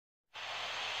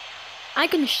I'm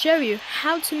going to show you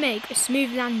how to make a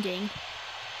smooth landing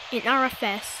in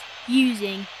RFS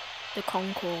using the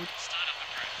concorde.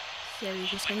 So we're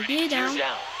just going to gear down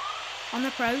on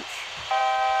approach.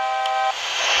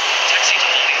 Taxi to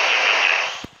holding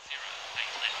runway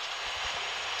 08 left.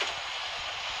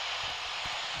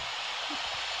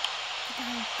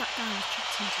 Back down is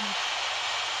chatting to me.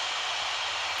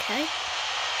 Okay,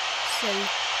 so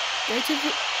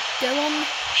go on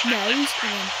nose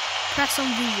and then press on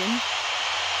vision,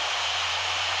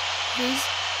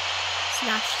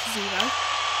 vis/0.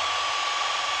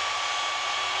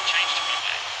 Change to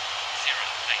runway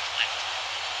 08 left.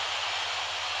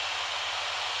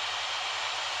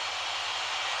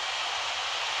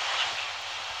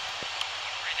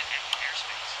 You're in active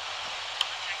airspace.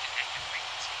 Contact at active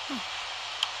frequency.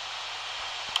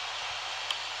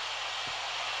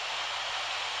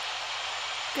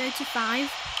 Go to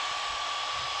 5.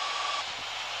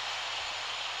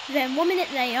 Then 1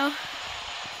 minute later,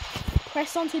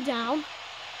 press onto down.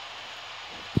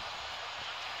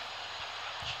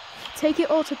 Take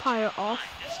your autopilot off.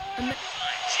 And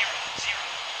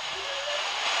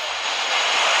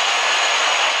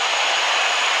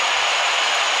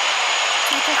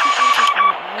take off your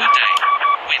autopilot mode. Good day.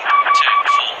 Wind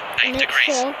 248 And make degrees.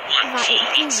 sure 14 that it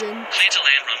knots. doesn't Clear to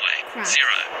land runway crash. 09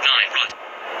 right.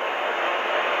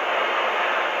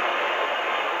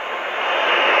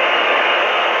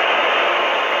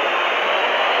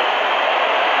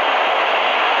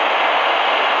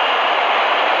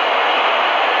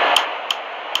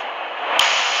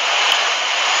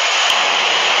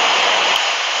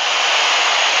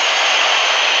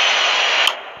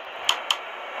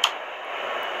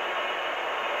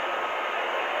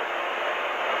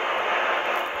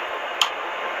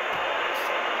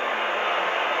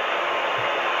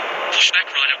 Pushback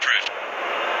right approved.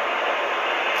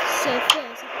 So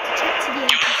first, I have to check to the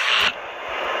agency.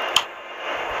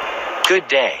 Good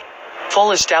day.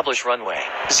 Full established runway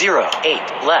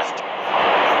 08 left.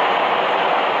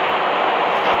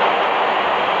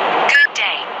 Good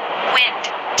day. Wind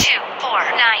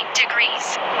 249 degrees.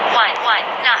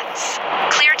 11 knots.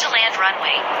 Clear to land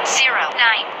runway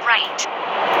 09 right.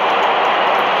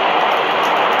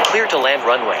 Clear to land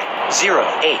runway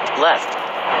 08 left.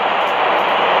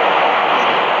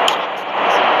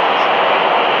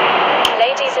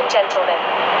 Ladies and gentlemen,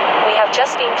 we have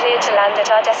just been cleared to land at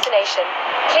our destination.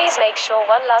 Please make sure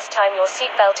one last time your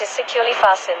seatbelt is securely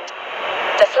fastened.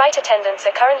 The flight attendants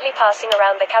are currently passing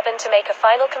around the cabin to make a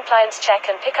final compliance check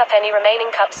and pick up any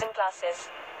remaining cups and glasses.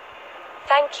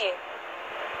 Thank you.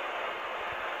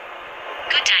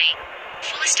 Good day.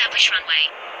 Full established runway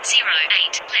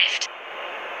 08 left.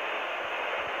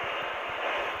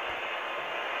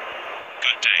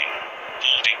 Good day.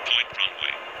 Boarding point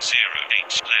runway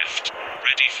 08 left.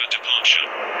 Ready for departure.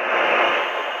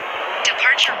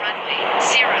 Departure runway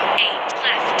 08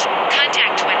 left.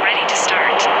 Contact when ready to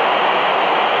start.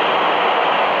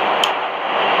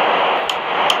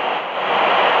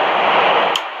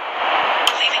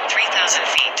 Leaving 3,000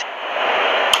 feet.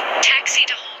 Taxi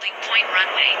to holding point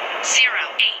runway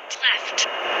 08 left.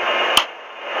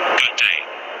 Good day.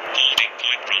 Boarding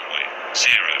point runway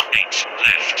 08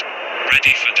 left.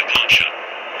 Ready for departure.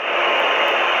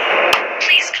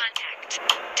 Please contact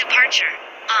departure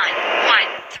on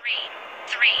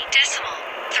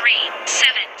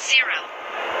 133.370.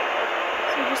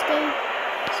 So just go.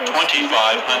 So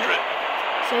 2500.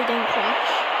 so you don't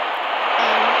crash.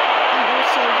 And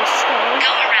also the stall.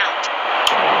 Go around.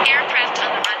 Aircraft on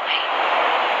the runway.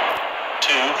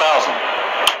 2000.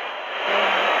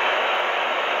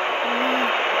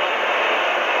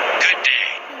 Good day.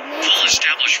 Full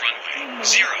established runway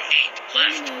 08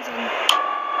 left. And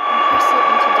press it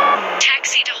into down.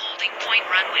 Taxi to holding point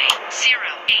runway 08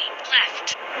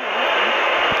 left.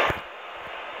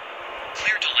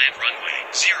 Clear to land runway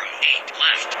 08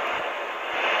 left.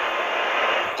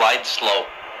 Glide slow.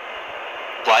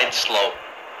 Glide slow.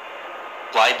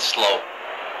 Glide slow.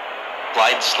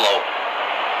 Glide slow.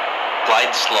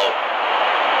 Glide slow.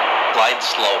 Glide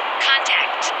slow.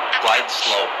 Contact. Glide Approach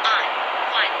slow. on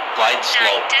 1 Glide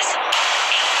slow. 9.8.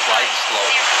 Glide slow.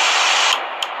 0.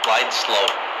 Glide slow.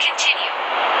 Continue.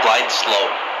 Glide slow.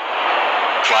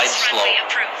 Glide Cross slow. runway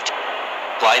approved.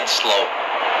 Glide slow.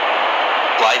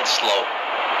 Glide slow.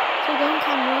 So go on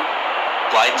camera.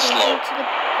 Glide And then slow.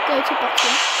 go to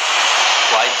bottom.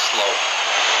 Glide slow.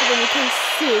 And then you can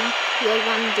see your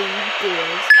landing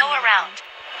gears. Go around.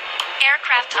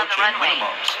 Aircraft on the runway.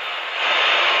 Minimums.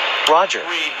 Roger.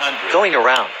 300. Going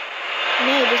around.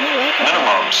 No, there's no aircraft.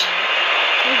 Minimums.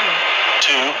 Over.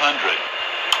 200.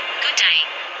 Good day.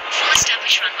 Full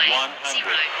established runway 100. 08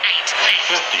 left.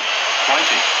 50.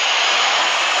 20.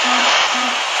 Okay.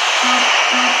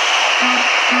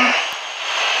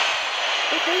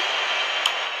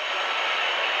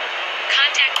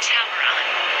 Contact tower on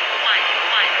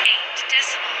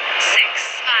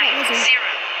 118.650.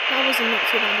 That wasn't not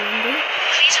too bad landing.